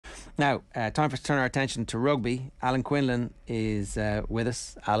Now, time for us to turn our attention to rugby. Alan Quinlan is with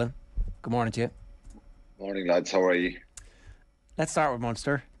us. Alan, good morning to you. Morning, lads. How are you? Let's start with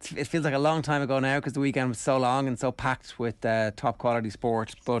Munster. It feels like a long time ago now because the weekend was so long and so packed with top quality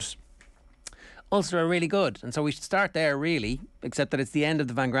sport. But Ulster are really good, and so we should start there, really, except that it's the end of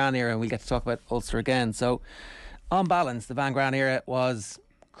the Van Graan era and we'll get to talk about Ulster again. So, on balance, the Van Graan era was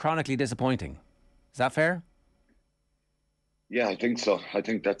chronically disappointing. Is that fair? Yeah, I think so. I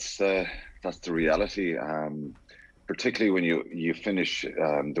think that's the reality. Particularly when you finish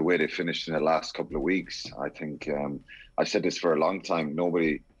the way they finished in the last couple of weeks. I think I've said this for a long time.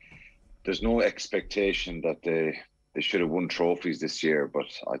 There's no expectation that they should have won trophies this year,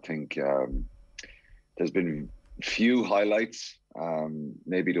 but I think there's been few highlights.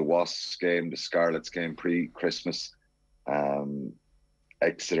 Maybe the Wasps game, the Scarlets game pre-Christmas,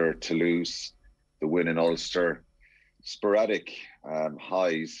 Exeter, Toulouse, the win in Ulster. Sporadic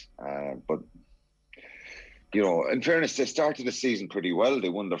highs, but in fairness, they started the season pretty well. They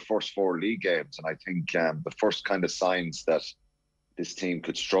won their first 4 league games, and I think the first kind of signs that this team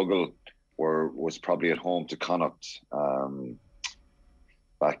could struggle was probably at home to Connacht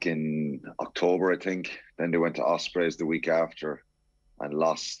back in October, I think. Then they went to Ospreys the week after and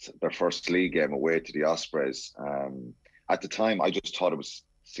lost their first league game away to the Ospreys. At the time, I just thought it was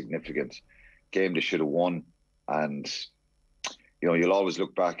significant game they should have won. And, you'll always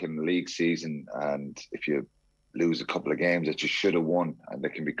look back in the league season, and if you lose a couple of games that you should have won, and they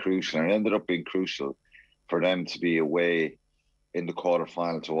can be crucial. And it ended up being crucial for them to be away in the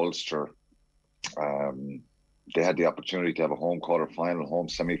quarterfinal to Ulster. They had the opportunity to have a home quarterfinal, home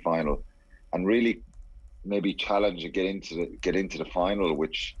semi-final, and really maybe challenge and get into the final,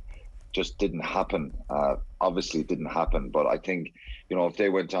 which just didn't happen. Obviously, it didn't happen. But I think, if they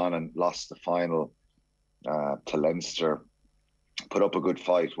went on and lost the final to Leinster, put up a good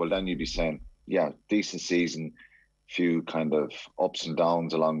fight, well, then you'd be saying, yeah, decent season, few kind of ups and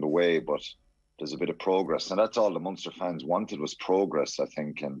downs along the way, but there's a bit of progress. And that's all the Munster fans wanted, was progress, I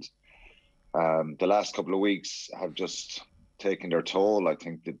think. And the last couple of weeks have just taken their toll. I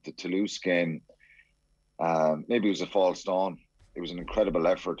think that the Toulouse game, maybe it was a false dawn. It was an incredible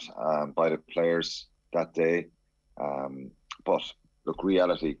effort by the players that day. But look,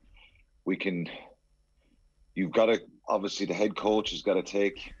 reality, you've got to, obviously the head coach has got to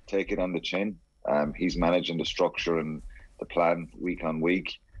take it on the chin. He's managing the structure and the plan week on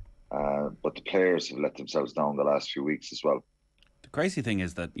week. But the players have let themselves down the last few weeks as well. The crazy thing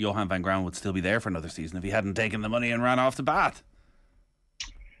is that Johann van Graan would still be there for another season if he hadn't taken the money and ran off the bat.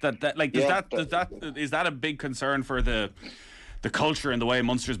 Is that a big concern for the culture and the way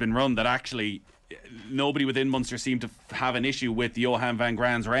Munster's been run, that actually nobody within Munster seemed to have an issue with Johann van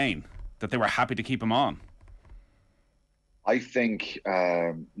Graan's reign, that they were happy to keep him on? I think,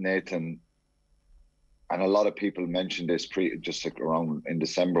 Nathan, and a lot of people mentioned this just around in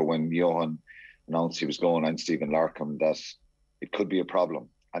December when Johann announced he was going, and Stephen Larkham, that it could be a problem,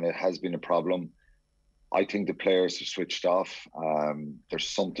 and it has been a problem. I think the players have switched off. There's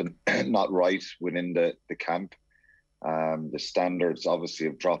something not right within the camp. The standards obviously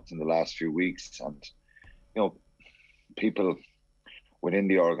have dropped in the last few weeks, and people within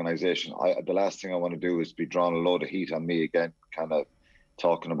the organisation, the last thing I want to do is be drawing a load of heat on me again, kind of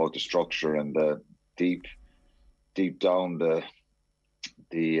talking about the structure and the deep down the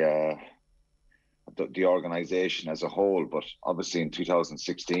organisation as a whole. But obviously in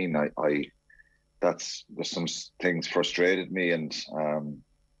 2016, there's some things frustrated me, and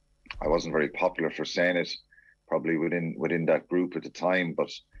I wasn't very popular for saying it, probably within that group at the time. But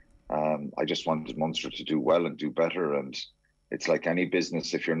I just wanted Munster to do well and do better. And it's like any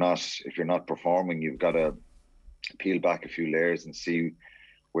business, if you're not performing, you've got to peel back a few layers and see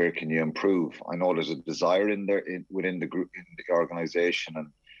where can you improve. I know there's a desire within the group, in the organisation,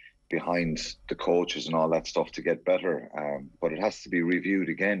 and behind the coaches and all that stuff to get better, but it has to be reviewed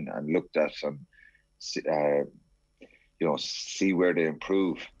again and looked at, and see where they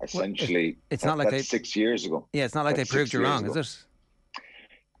improve. Essentially, it's not like 6 years ago. Yeah, it's not like they proved you wrong, is it?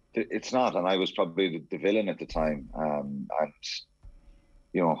 It's not, and I was probably the villain at the time, and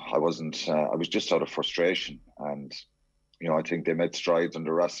I wasn't. I was just out of frustration, and I think they made strides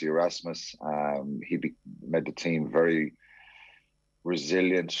under Rossi Erasmus. He made the team very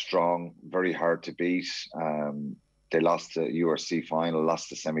resilient, strong, very hard to beat. They lost the URC final, lost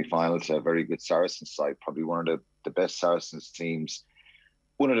the semi-final to a very good Saracens side, probably one of the best Saracens teams,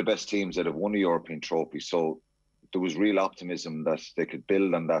 one of the best teams that have won a European trophy. So there was real optimism that they could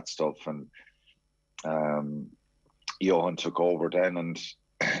build on that stuff. And Johann took over then. And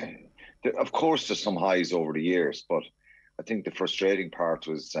of course, there's some highs over the years, but I think the frustrating part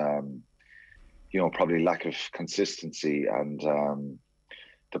was, probably lack of consistency and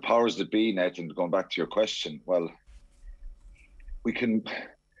the powers that be, Nathan, going back to your question, well, we could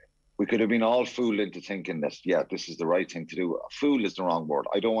have been all fooled into thinking that, yeah, this is the right thing to do. Fool is the wrong word.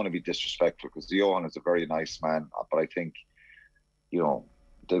 I don't want to be disrespectful because Johann is a very nice man, but I think,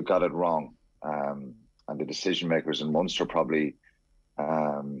 they've got it wrong. And the decision makers in Munster probably,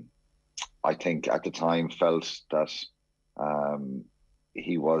 I think at the time felt that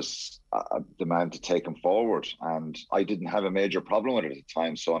he was the man to take him forward. And I didn't have a major problem with it at the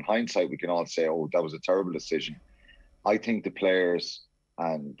time. So in hindsight, we can all say, oh, that was a terrible decision. I think the players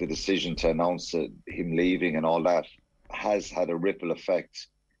and the decision to announce him leaving and all that has had a ripple effect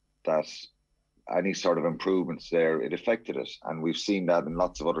that any sort of improvements there, it affected it. And we've seen that in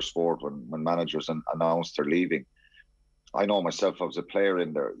lots of other sport when managers announce they're leaving. I know myself, I was a player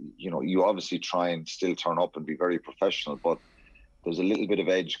in there, you obviously try and still turn up and be very professional, but there's a little bit of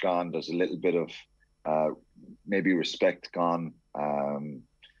edge gone. There's a little bit of maybe respect gone.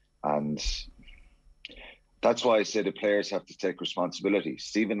 And that's why I say the players have to take responsibility.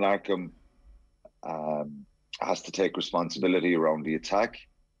 Stephen Larkham has to take responsibility around the attack.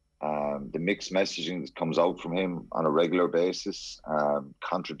 The mixed messaging that comes out from him on a regular basis,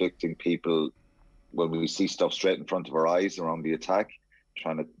 contradicting people when we see stuff straight in front of our eyes around the attack,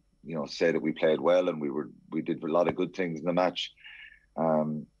 trying to, say that we played well and we did a lot of good things in the match.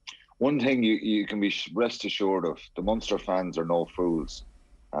 One thing you can be rest assured of, the Munster fans are no fools.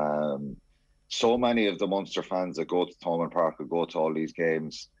 So many of the Munster fans that go to Thomond Park or go to all these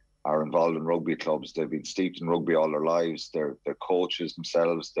games are involved in rugby clubs. They've been steeped in rugby all their lives. They're coaches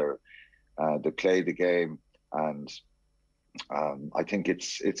themselves. They play the game, and I think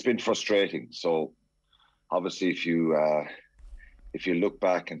it's been frustrating. So obviously, if you look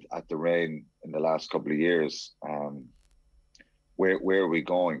back at the reign in the last couple of years, where are we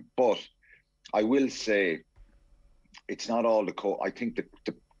going? But I will say, it's not all the I think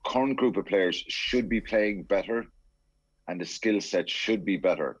the current group of players should be playing better, and the skill set should be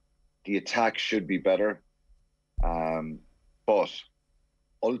better. The attack should be better. But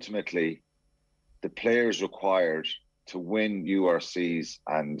ultimately, the players required to win URCs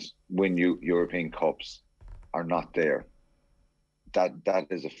and win European Cups are not there. That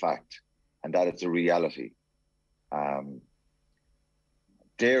is a fact, and that is a reality.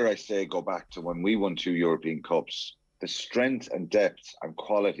 Dare I say, go back to when we won 2 European Cups, the strength and depth and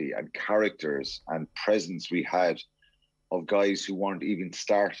quality and characters and presence we had of guys who weren't even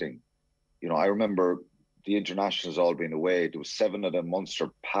starting. I remember the internationals all being away. There was 7 of the Munster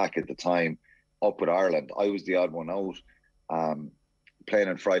pack at the time up with Ireland. I was the odd one out, playing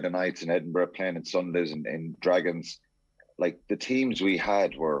on Friday nights in Edinburgh, playing on Sundays in Dragons. Like, the teams we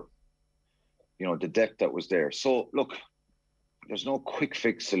had were, the depth that was there. So look, there's no quick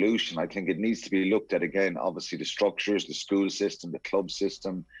fix solution. I think it needs to be looked at again. Obviously, the structures, the school system, the club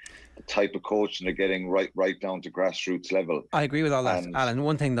system, the type of coaching they're getting right down to grassroots level. I agree with all that, Alan.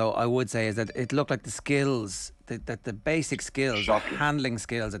 One thing though I would say is that it looked like the skills, that the basic skills, the handling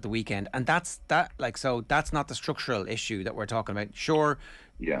skills at the weekend, and that's not the structural issue that we're talking about. Sure,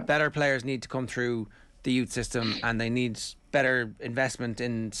 better players need to come through the youth system, and they need better investment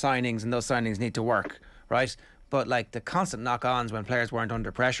in signings, and those signings need to work, right? But like the constant knock-ons when players weren't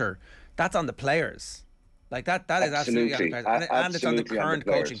under pressure, that's on the players. Like that is absolutely on the players. And it's on the current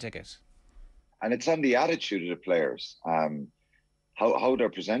coaching ticket. And it's on the attitude of the players, how they're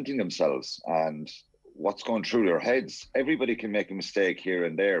presenting themselves and what's going through their heads. Everybody can make a mistake here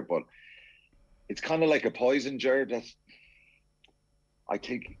and there, but it's kind of like a poison jar that I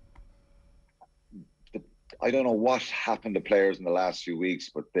think, I don't know what happened to players in the last few weeks,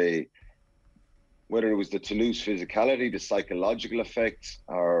 but whether it was the Toulouse physicality, the psychological effect,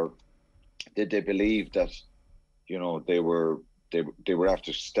 or did they believe that, they were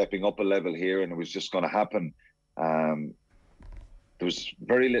after stepping up a level here and it was just going to happen. There was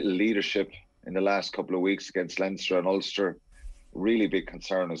very little leadership in the last couple of weeks against Leinster and Ulster. Really big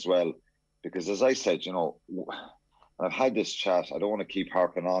concern as well, because as I said, I've had this chat. I don't want to keep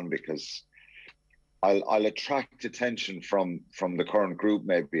harping on because I'll attract attention from the current group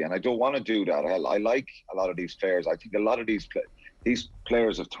maybe, and I don't want to do that. I like a lot of these players. I think a lot of these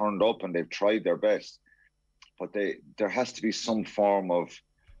players have turned up and they've tried their best, but there has to be some form of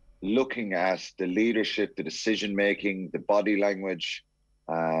looking at the leadership, the decision making, the body language,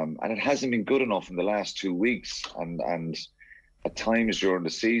 and it hasn't been good enough in the last 2 weeks and at times during the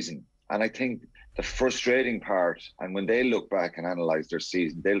season. And I think the frustrating part, and when they look back and analyse their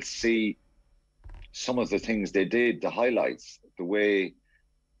season, they'll see some of the things they did, the highlights, the way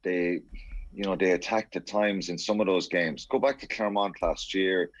they they attacked at times in some of those games. Go back to Clermont last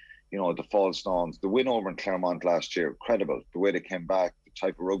year, the Fallstones, the win over in Clermont last year, incredible. The way they came back, the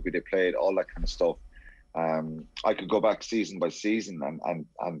type of rugby they played, all that kind of stuff. I could go back season by season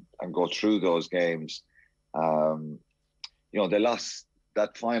and go through those games. They lost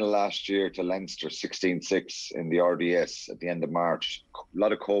that final last year to Leinster 16-6 in the RDS at the end of March. A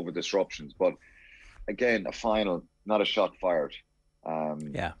lot of COVID disruptions, but again, a final, not a shot fired.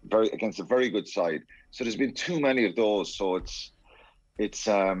 Against a very good side. So there's been too many of those. So it's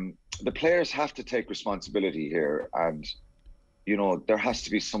the players have to take responsibility here, and there has to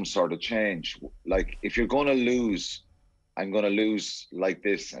be some sort of change. Like, if you're going to lose, I'm going to lose like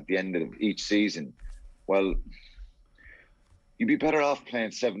this at the end of each season. Well, you'd be better off playing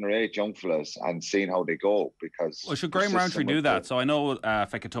 7 or 8 young fellas and seeing how they go, because... Well, should Graham Rowntree do that? So I know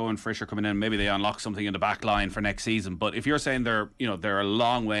Fekito and Frisch are coming in, maybe they unlock something in the back line for next season, but if you're saying they're a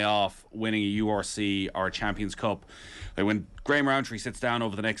long way off winning a URC or a Champions Cup, like when Graham Rowntree sits down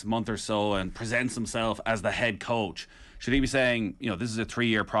over the next month or so and presents himself as the head coach, should he be saying, this is a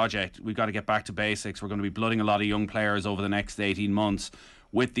 3-year project, we've got to get back to basics, we're going to be blooding a lot of young players over the next 18 months,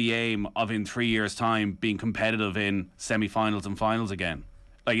 with the aim of in 3 years' time being competitive in semi-finals and finals again?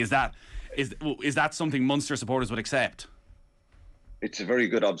 Like, is that something Munster supporters would accept? It's a very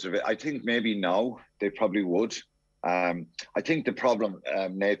good observation. I think maybe now they probably would. I think the problem,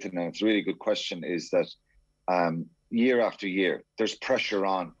 Nathan, and it's a really good question, is that year after year there's pressure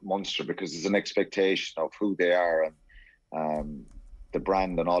on Munster because there's an expectation of who they are and the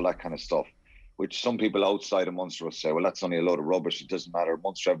brand and all that kind of stuff, which some people outside of Munster will say, well, that's only a load of rubbish. It doesn't matter.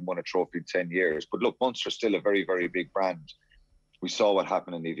 Munster haven't won a trophy in 10 years. But look, Munster's still a very, very big brand. We saw what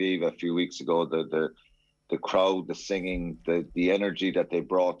happened in Aviva a few weeks ago, the crowd, the singing, the energy that they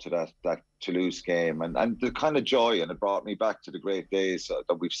brought to that Toulouse game, and the kind of joy, and it brought me back to the great days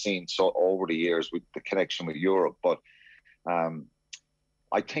that we've seen over the years with the connection with Europe. But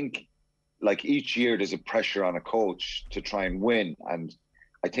I think, like, each year there's a pressure on a coach to try and win, and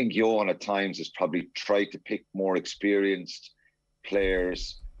I think Johann at times has probably tried to pick more experienced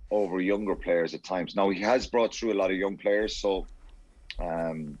players over younger players at times. Now, he has brought through a lot of young players, so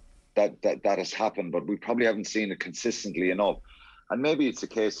that has happened, but we probably haven't seen it consistently enough. And maybe it's a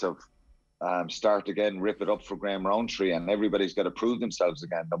case of start again, rip it up for Graham Rowntree, and everybody's got to prove themselves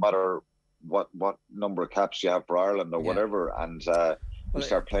again, no matter what number of caps you have for Ireland or whatever, and we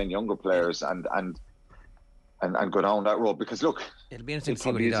start playing younger players and go down that road. Because look, it'll be interesting to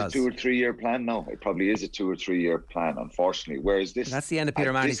see what he does. It probably is a 2 or 3 year plan now. It probably is a 2 or 3 year plan, unfortunately. Whereas this... That's the end of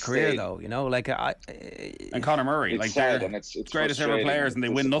Peter Manny's career, though, and Conor Murray. It's sad, and it's greatest ever players, and they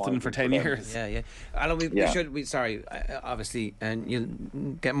win nothing for 10 years. Yeah. Alan, obviously, and you'll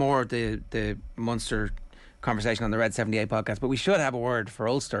get more of the Munster conversation on the Red 78 podcast, but we should have a word for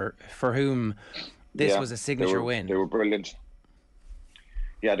Ulster, for whom this was a signature win. They were brilliant.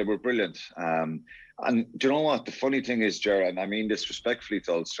 Yeah, they were brilliant. And do you know what? The funny thing is, Ger, and I mean this respectfully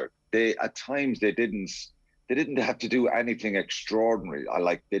to Ulster, at times they didn't have to do anything extraordinary.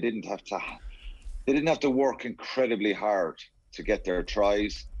 They didn't have to work incredibly hard to get their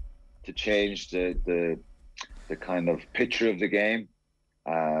tries, to change the kind of picture of the game.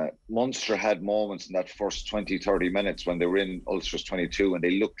 Munster had moments in that first 20-30 minutes when they were in Ulster's 22 and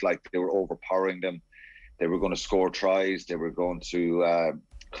they looked like they were overpowering them. They were going to score tries. They were going to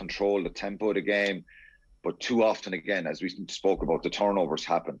control the tempo of the game. But too often, again, as we spoke about, the turnovers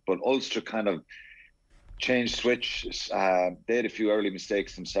happened. But Ulster kind of changed switch. They had a few early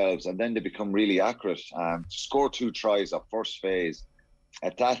mistakes themselves, and then they become really accurate. To score 2 tries at first phase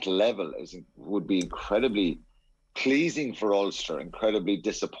at that level would be incredibly pleasing for Ulster, incredibly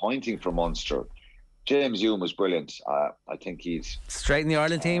disappointing for Munster. James Hume was brilliant. I think he's straight in the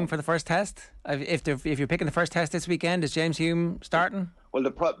Ireland team for the first test. If you're picking the first test this weekend, is James Hume starting? Well,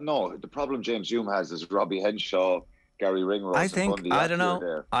 the problem James Hume has is Robbie Henshaw, Gary Ringrose. I don't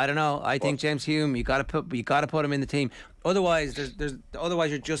know. I think James Hume, you got to put him in the team. Otherwise, otherwise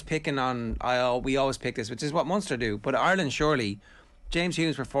you're just picking on. We always pick this, which is what Munster do. But Ireland, surely, James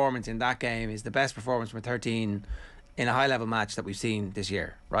Hume's performance in that game is the best performance from 13 in a high level match that we've seen this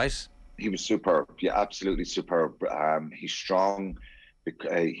year, right? He was superb. Yeah, absolutely superb. He's strong.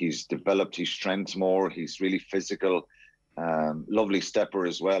 He's developed his strengths more. He's really physical. Lovely stepper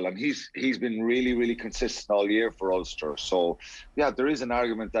as well. And he's been really, really consistent all year for Ulster. So, yeah, there is an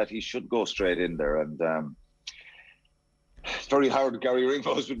argument that he should go straight in there. And it's very hard. Gary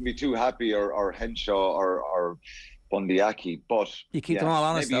Ringrose wouldn't be too happy, or Henshaw or Bundyaki. But you keep them all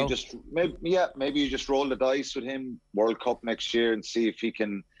honest, maybe you just roll the dice with him World Cup next year and see if he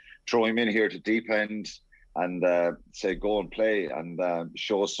can throw him in here to deep end and say go and play and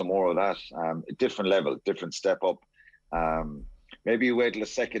show us some more of that. A different level, different step up. Maybe you wait till the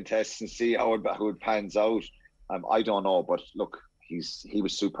second test and see how it pans out. I don't know, but look, he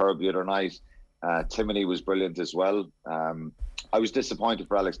was superb the other night. Timony was brilliant as well. I was disappointed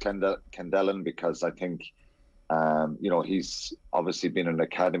for Alex Kendellen because I think he's obviously been an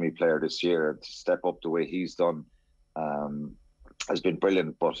academy player this year. To step up the way he's done has been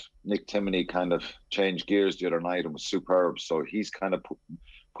brilliant. But Nick Timony kind of changed gears the other night and was superb. So he's kind of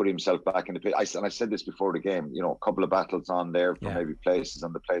put himself back in the pit. I said this before the game. A couple of battles on there for maybe places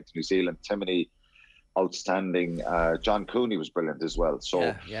on the plate to New Zealand. Timony, outstanding. John Cooney was brilliant as well.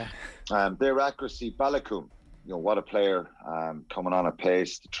 So their accuracy, Balakoon, what a player, coming on a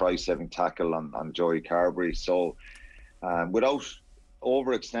pace, the try-saving tackle on Joey Carberry. So without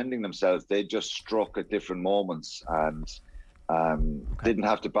overextending themselves, they just struck at different moments and didn't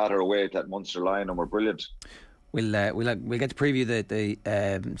have to batter away at that Munster line and were brilliant. We'll get to preview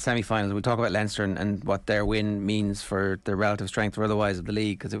the semi-finals. We'll talk about Leinster and what their win means for the relative strength or otherwise of the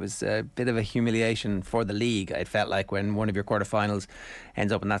league, because it was a bit of a humiliation for the league, it felt like, when one of your quarterfinals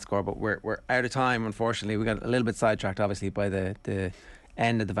ends up in that score. But we're out of time, unfortunately. We got a little bit sidetracked, obviously, by the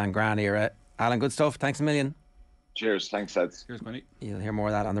end of the Van Graan era. Alan, good stuff. Thanks a million. Cheers. Thanks, Eds. Cheers, Quinny. You'll hear more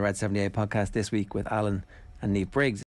of that on the Red 78 podcast this week with Alan and Niamh Briggs.